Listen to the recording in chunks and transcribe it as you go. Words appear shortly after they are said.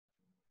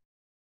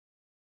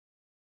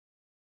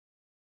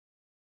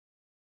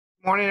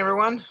Morning,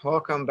 everyone.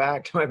 Welcome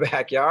back to my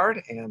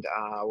backyard, and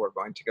we're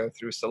going to go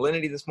through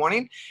salinity this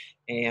morning.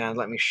 And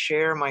let me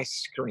share my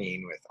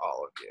screen with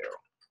all of you.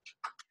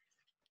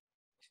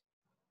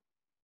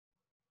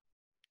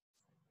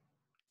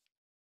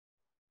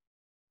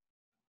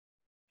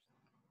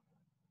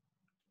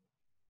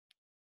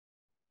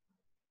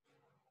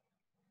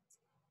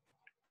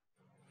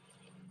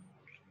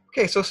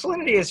 Okay, so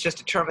salinity is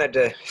just a term that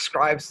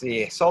describes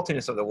the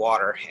saltiness of the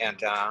water. And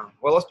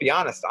well, let's be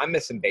honest, I'm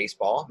missing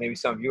baseball. Maybe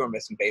some of you are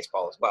missing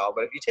baseball as well.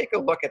 But if you take a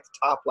look at the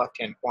top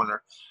left-hand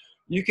corner,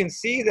 you can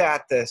see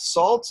that the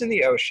salts in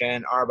the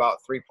ocean are about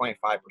 3.5%.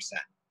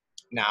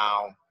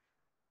 Now,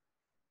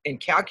 in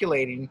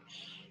calculating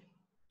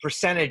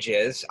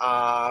percentages,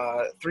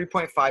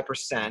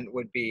 3.5%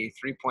 would be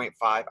 3.5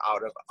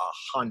 out of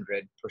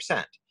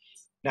 100%.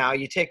 Now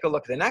you take a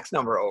look at the next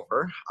number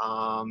over,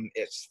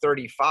 it's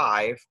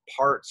 35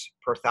 parts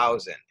per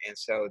thousand. And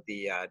so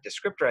the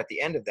descriptor at the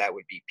end of that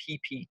would be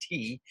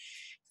PPT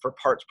for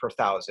parts per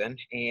thousand.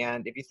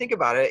 And if you think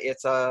about it,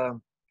 it's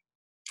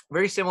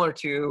very similar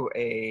to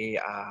a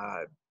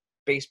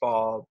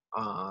baseball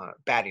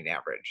batting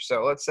average.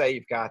 So let's say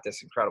you've got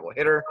this incredible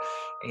hitter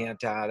and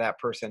that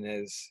person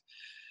is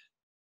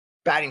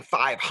batting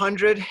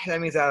 500.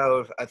 That means out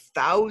of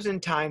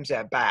 1,000 times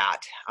at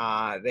bat,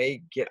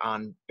 they get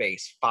on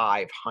base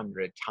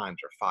 500 times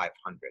or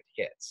 500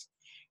 hits.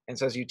 And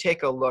so as you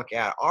take a look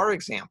at our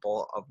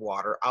example of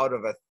water, out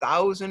of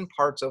 1,000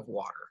 parts of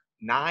water,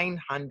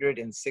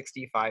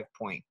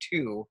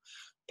 965.2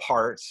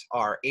 parts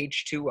are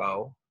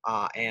H2O,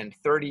 and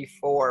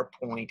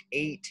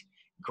 34.8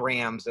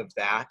 grams of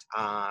that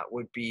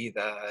would be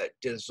the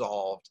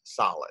dissolved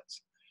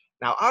solids.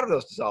 Now, out of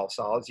those dissolved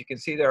solids, you can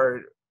see there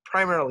are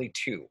primarily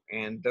two,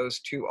 and those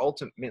two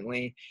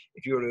ultimately,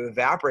 if you were to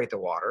evaporate the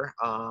water,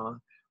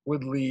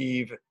 would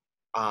leave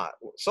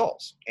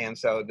salts. And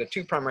so the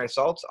two primary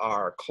salts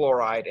are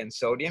chloride and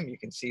sodium. You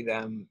can see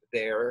them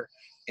there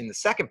in the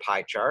second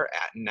pie chart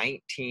at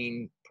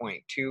 19.2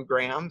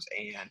 grams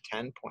and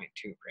 10.2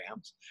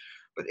 grams.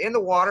 But in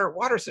the water,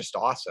 water's just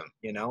awesome.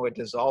 You know, it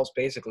dissolves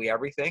basically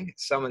everything.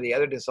 Some of the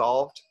other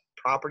dissolved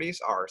properties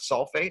are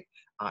sulfate,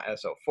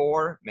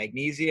 SO4,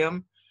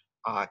 magnesium,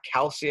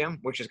 calcium,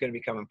 which is going to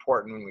become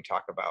important when we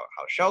talk about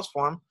how shells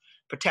form,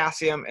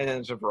 potassium, and then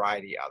there's a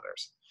variety of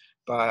others.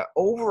 But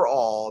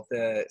overall,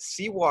 the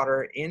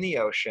seawater in the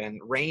ocean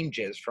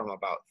ranges from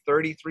about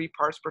 33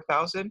 parts per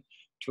thousand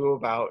to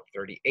about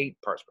 38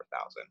 parts per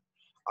thousand.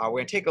 We're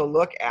going to take a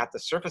look at the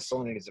surface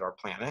salinities of our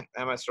planet.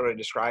 I'm going to sort of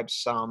describe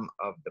some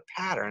of the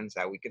patterns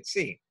that we could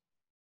see.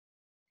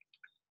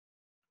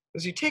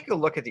 As you take a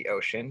look at the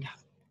ocean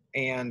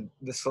and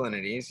the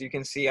salinities, you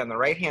can see on the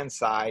right-hand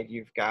side,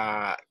 you've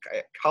got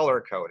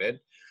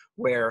color-coded,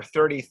 where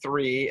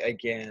 33,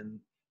 again,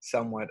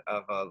 somewhat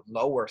of a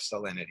lower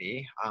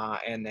salinity,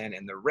 and then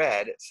in the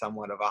red,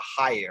 somewhat of a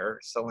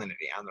higher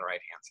salinity on the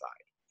right-hand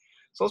side.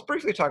 So let's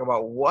briefly talk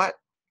about what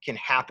can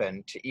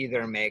happen to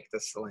either make the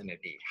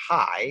salinity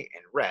high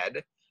in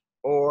red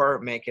or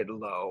make it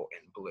low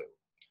in blue.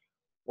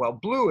 Well,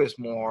 blue is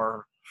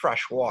more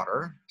fresh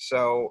water,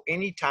 so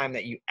anytime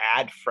that you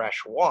add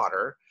fresh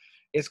water,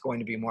 it's going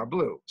to be more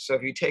blue. So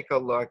if you take a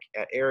look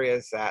at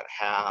areas that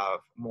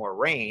have more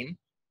rain,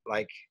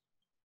 like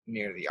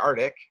near the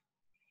Arctic,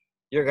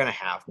 you're going to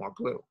have more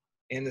blue.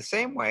 In the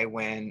same way,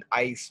 when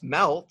ice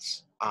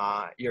melts,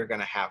 you're going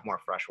to have more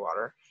fresh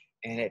water,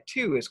 and it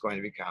too is going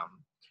to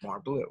become more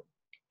blue.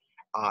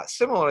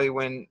 Similarly,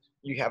 when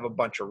you have a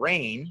bunch of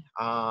rain,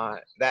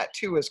 that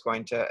too is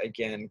going to,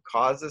 again,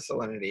 cause the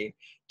salinity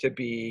to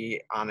be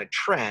on a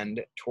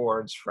trend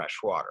towards fresh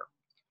water.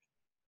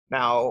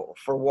 Now,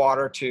 for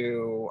water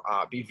to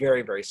be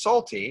very, very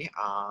salty,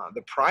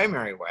 the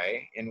primary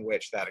way in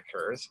which that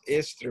occurs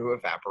is through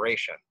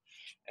evaporation.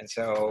 And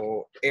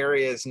so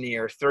areas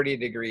near 30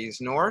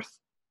 degrees north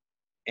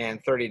and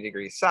 30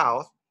 degrees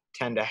south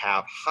tend to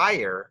have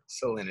higher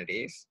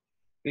salinities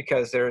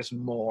because there's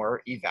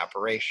more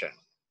evaporation.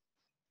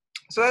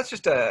 So that's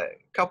just a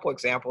couple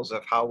examples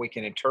of how we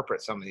can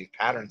interpret some of these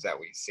patterns that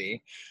we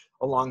see.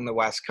 Along the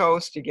West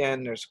Coast,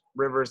 again, there's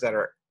rivers that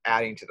are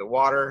adding to the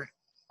water.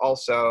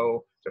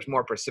 Also, there's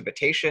more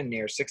precipitation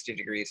near 60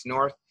 degrees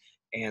north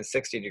and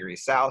 60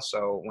 degrees south.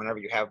 So whenever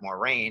you have more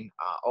rain,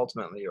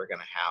 ultimately you're going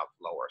to have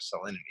lower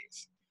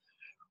salinities.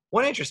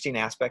 One interesting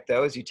aspect,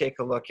 though, is you take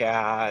a look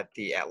at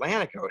the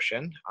Atlantic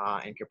Ocean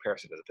in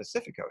comparison to the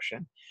Pacific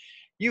Ocean.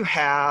 You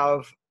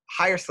have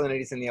higher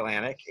salinities in the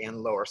Atlantic and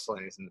lower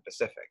salinities in the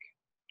Pacific.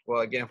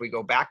 Well, again, if we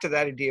go back to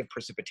that idea of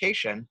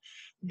precipitation,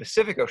 the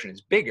Pacific Ocean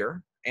is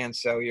bigger, and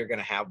so you're going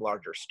to have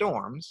larger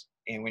storms.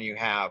 And when you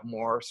have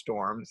more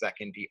storms that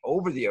can be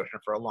over the ocean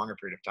for a longer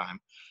period of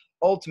time,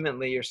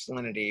 ultimately your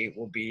salinity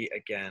will be,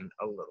 again,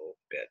 a little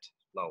bit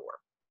lower.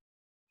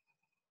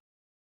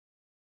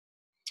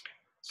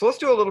 So let's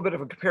do a little bit of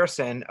a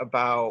comparison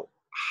about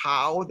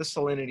how the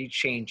salinity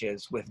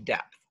changes with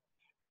depth.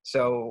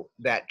 So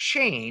that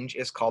change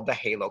is called the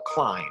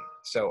halocline.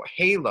 So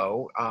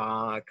halo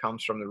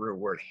comes from the root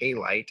word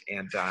halite,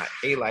 and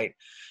halite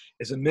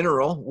is a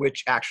mineral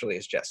which actually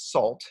is just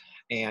salt.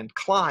 And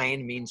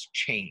cline means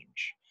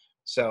change.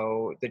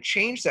 So the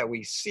change that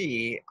we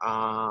see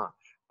are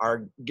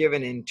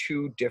given in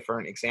two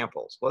different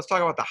examples. Let's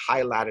talk about the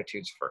high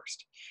latitudes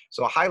first.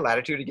 So a high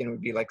latitude, again, would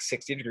be like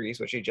 60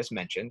 degrees, which I just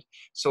mentioned.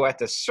 So at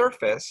the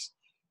surface,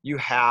 you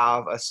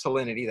have a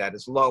salinity that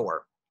is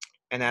lower.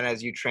 And then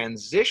as you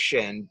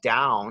transition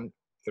down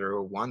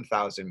through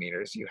 1,000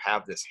 meters, you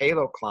have this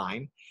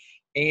halocline,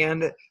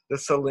 and the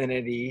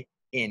salinity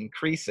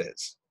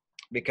increases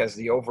because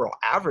the overall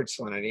average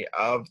salinity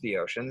of the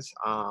oceans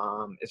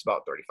is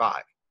about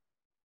 35.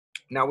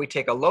 Now we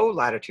take a low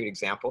latitude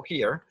example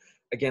here.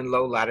 Again,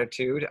 low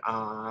latitude,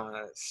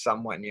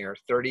 somewhat near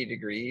 30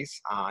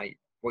 degrees,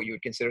 what you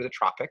would consider the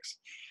tropics.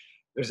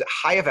 There's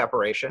high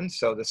evaporation,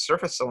 so the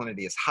surface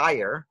salinity is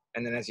higher.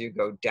 And then as you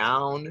go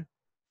down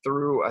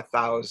through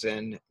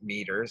 1,000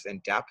 meters in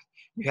depth,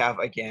 you have,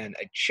 again,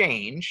 a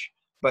change.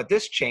 But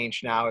this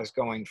change now is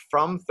going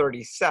from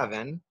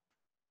 37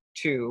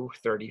 to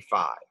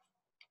 35.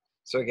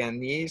 So again,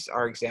 these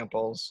are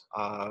examples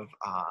of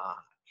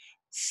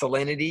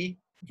salinity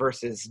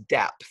versus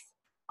depth.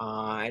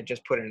 I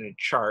just put it in a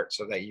chart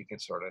so that you can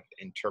sort of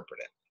interpret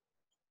it.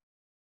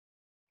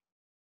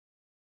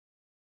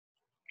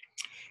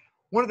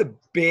 One of the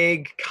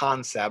big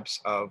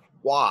concepts of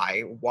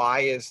why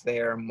is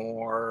there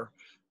more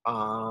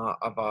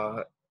of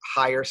a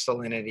higher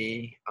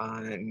salinity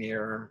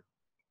near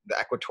the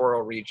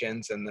equatorial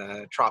regions and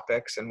the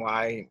tropics, and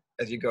why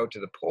as you go to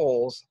the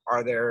poles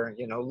are there,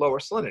 you know, lower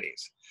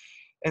salinities.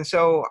 And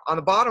so on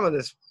the bottom of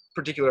this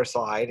particular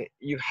slide,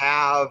 you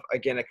have,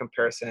 again, a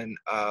comparison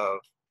of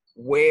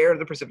where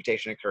the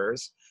precipitation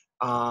occurs.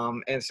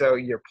 And so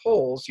your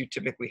poles, you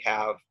typically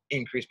have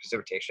increased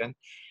precipitation.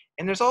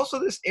 And there's also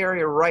this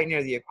area right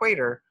near the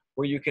equator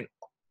where you can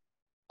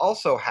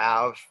also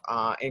have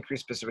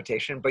increased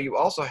precipitation, but you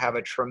also have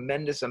a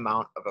tremendous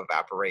amount of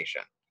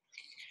evaporation.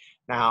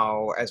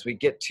 Now, as we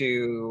get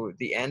to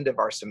the end of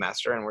our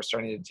semester and we're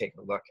starting to take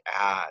a look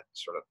at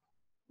sort of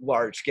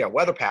large scale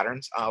weather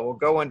patterns, we'll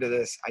go into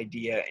this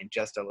idea in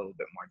just a little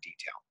bit more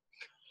detail.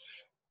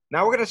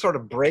 Now we're going to sort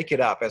of break it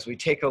up as we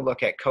take a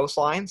look at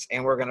coastlines,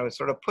 and we're going to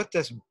sort of put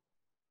this,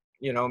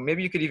 you know,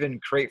 maybe you could even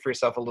create for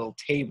yourself a little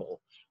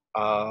table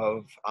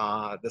of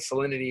the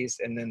salinities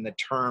and then the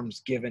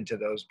terms given to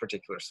those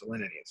particular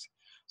salinities.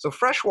 So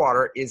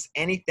freshwater is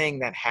anything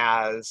that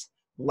has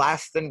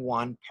less than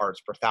 1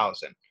 parts per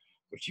thousand,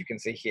 which you can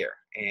see here.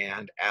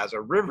 And as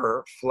a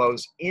river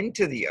flows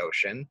into the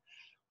ocean,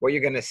 what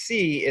you're going to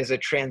see is a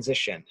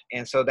transition.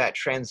 And so that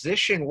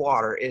transition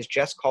water is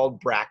just called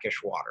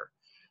brackish water.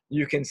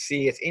 You can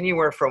see it's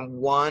anywhere from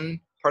 1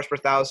 parts per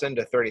thousand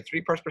to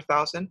 33 parts per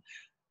thousand.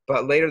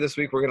 But later this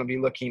week, we're going to be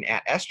looking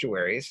at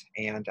estuaries.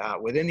 And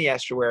within the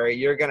estuary,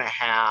 you're going to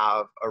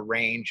have a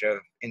range of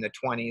in the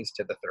 20s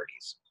to the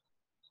 30s.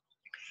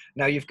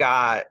 Now you've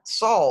got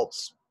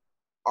salts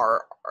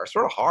are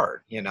sort of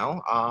hard, you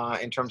know,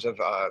 in terms of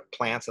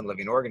plants and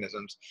living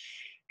organisms.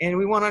 And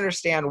we want to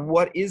understand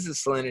what is the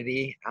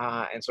salinity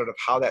and sort of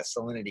how that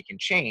salinity can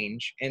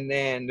change. And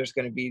then there's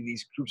going to be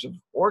these groups of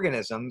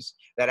organisms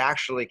that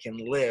actually can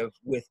live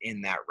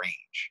within that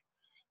range.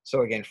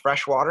 So again,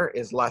 freshwater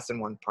is less than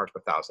 1 part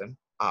per thousand.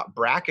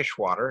 Brackish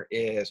water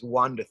is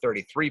 1 to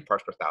 33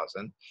 parts per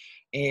thousand.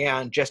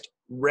 And just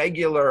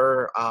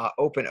regular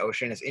open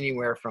ocean is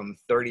anywhere from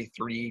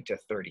 33 to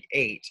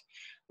 38.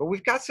 But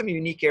we've got some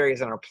unique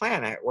areas on our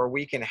planet where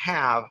we can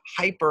have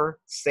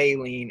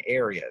hypersaline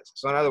areas.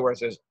 So in other words,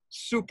 there's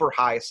super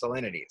high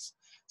salinities,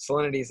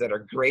 salinities that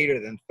are greater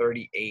than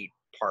 38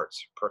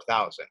 parts per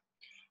thousand.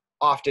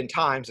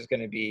 Oftentimes it's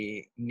going to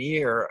be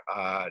near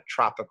a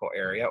tropical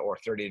area or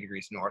 30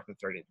 degrees north and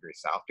 30 degrees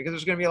south because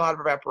there's going to be a lot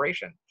of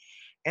evaporation.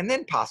 And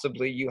then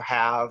possibly you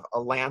have a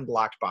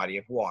landlocked body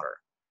of water.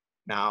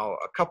 Now,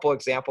 a couple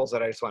examples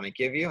that I just want to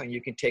give you, and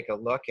you can take a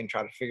look and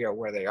try to figure out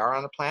where they are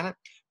on the planet.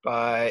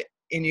 But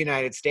in the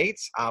United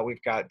States,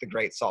 we've got the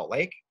Great Salt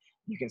Lake.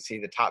 You can see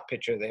the top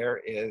picture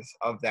there is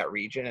of that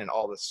region and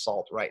all the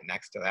salt right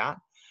next to that.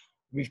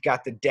 We've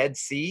got the Dead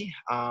Sea,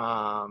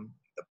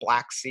 the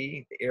Black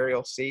Sea, the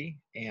Aral Sea,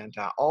 and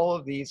all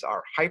of these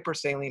are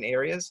hypersaline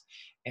areas.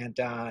 And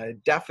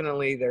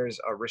definitely there's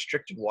a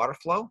restricted water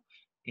flow.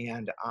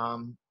 And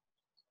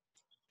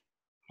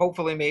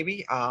hopefully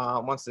maybe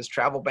once this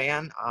travel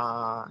ban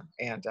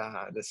and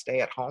the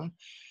stay at home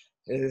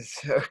is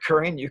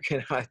occurring, you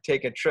can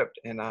take a trip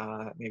and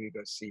maybe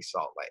go see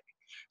Salt Lake.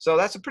 So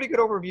that's a pretty good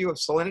overview of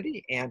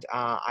salinity, and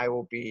I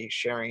will be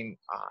sharing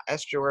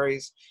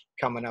estuaries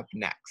coming up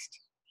next.